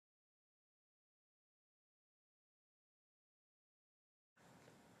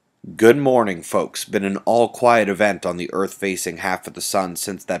Good morning, folks. Been an all-quiet event on the Earth-facing half of the sun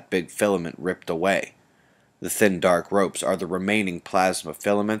since that big filament ripped away. The thin dark ropes are the remaining plasma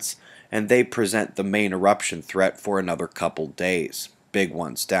filaments, and they present the main eruption threat for another couple days. Big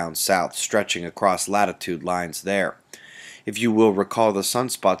ones down south, stretching across latitude lines there. If you will recall the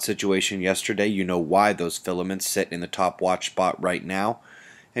sunspot situation yesterday, you know why those filaments sit in the top watch spot right now,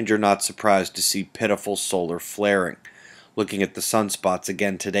 and you're not surprised to see pitiful solar flaring. Looking at the sunspots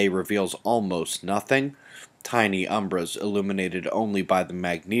again today reveals almost nothing. Tiny umbras illuminated only by the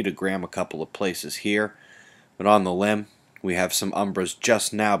magnetogram a couple of places here. But on the limb, we have some umbras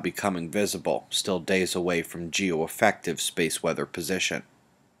just now becoming visible, still days away from geo-effective space weather position.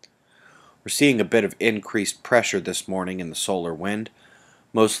 We're seeing a bit of increased pressure this morning in the solar wind,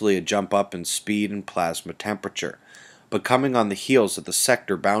 mostly a jump up in speed and plasma temperature. But coming on the heels of the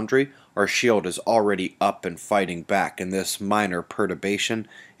sector boundary, our shield is already up and fighting back, and this minor perturbation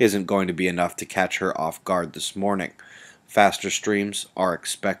isn't going to be enough to catch her off guard this morning. Faster streams are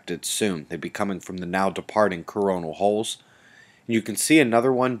expected soon. They'll be coming from the now departing coronal holes. And you can see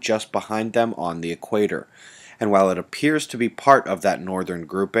another one just behind them on the equator. And while it appears to be part of that northern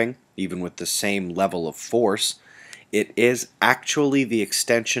grouping, even with the same level of force, it is actually the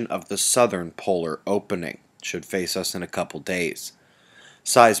extension of the southern polar opening. Should face us in a couple days.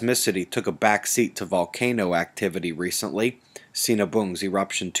 Seismicity took a back seat to volcano activity recently. Sinabung's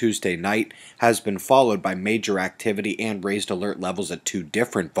eruption Tuesday night has been followed by major activity and raised alert levels at two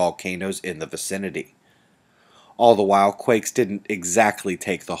different volcanoes in the vicinity. All the while, quakes didn't exactly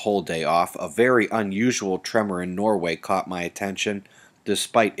take the whole day off. A very unusual tremor in Norway caught my attention,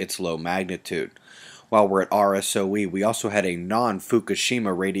 despite its low magnitude. While we're at RSOE, we also had a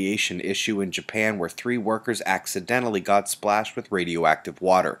non-Fukushima radiation issue in Japan where 3 workers accidentally got splashed with radioactive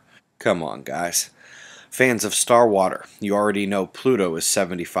water. Come on, guys. Fans of Star Water, you already know Pluto is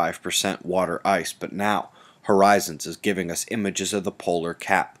 75% water ice, but now Horizons is giving us images of the polar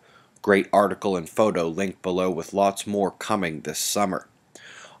cap. Great article and photo linked below with lots more coming this summer.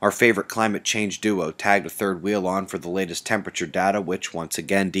 Our favorite climate change duo tagged a third wheel on for the latest temperature data, which once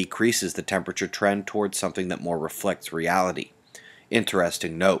again decreases the temperature trend towards something that more reflects reality.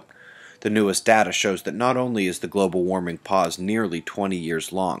 Interesting note, the newest data shows that not only is the global warming pause nearly 20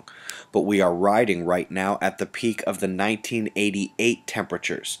 years long, but we are riding right now at the peak of the 1988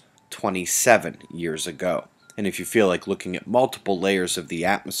 temperatures, 27 years ago. And if you feel like looking at multiple layers of the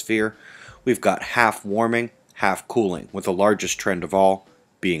atmosphere, we've got half warming, half cooling, with the largest trend of all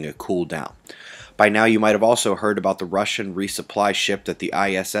being a cool down. By now you might have also heard about the Russian resupply ship that the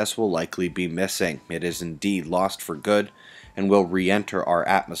ISS will likely be missing. It is indeed lost for good and will re-enter our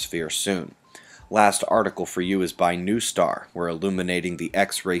atmosphere soon. Last article for you is by New Star. We're illuminating the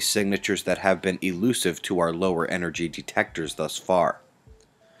X-ray signatures that have been elusive to our lower energy detectors thus far.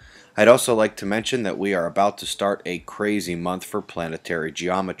 I'd also like to mention that we are about to start a crazy month for planetary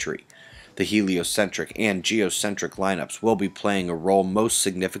geometry. The heliocentric and geocentric lineups will be playing a role most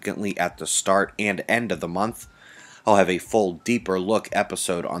significantly at the start and end of the month. I'll have a full deeper look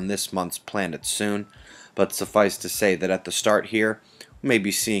episode on this month's planets soon, but suffice to say that at the start here, we may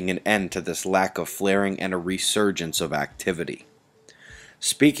be seeing an end to this lack of flaring and a resurgence of activity.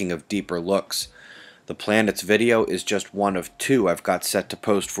 Speaking of deeper looks, the planets video is just one of 2 I've got set to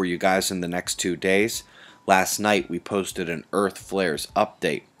post for you guys in the next 2 days. Last night we posted an Earth Flares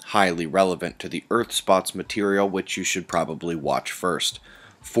update, highly relevant to the Earth Spots material, which you should probably watch first.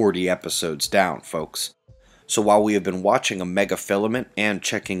 40 episodes down, folks. So while we have been watching a mega filament and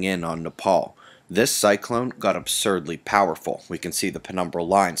checking in on Nepal, this cyclone got absurdly powerful. We can see the penumbral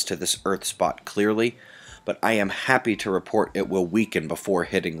lines to this Earth spot clearly, but I am happy to report it will weaken before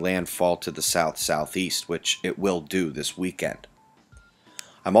hitting landfall to the south-southeast, which it will do this weekend.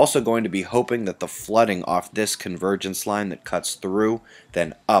 I'm also going to be hoping that the flooding off this convergence line that cuts through,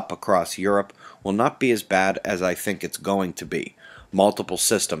 then up across Europe, will not be as bad as I think it's going to be. Multiple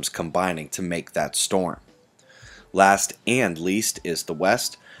systems combining to make that storm. Last and least is the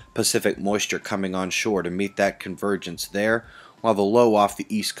west. Pacific moisture coming on shore to meet that convergence there, while the low off the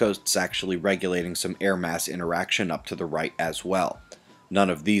east coast is actually regulating some air mass interaction up to the right as well. None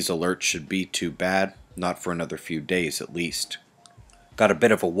of these alerts should be too bad, not for another few days at least. Got a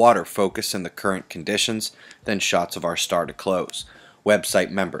bit of a water focus in the current conditions, then shots of our star to close. Website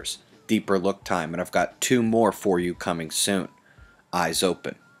members, deeper look time, and I've got 2 more for you coming soon. Eyes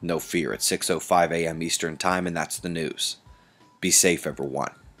open, no fear, at 6:05 a.m. Eastern Time, and that's the news. Be safe,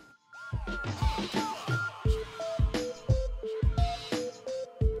 everyone.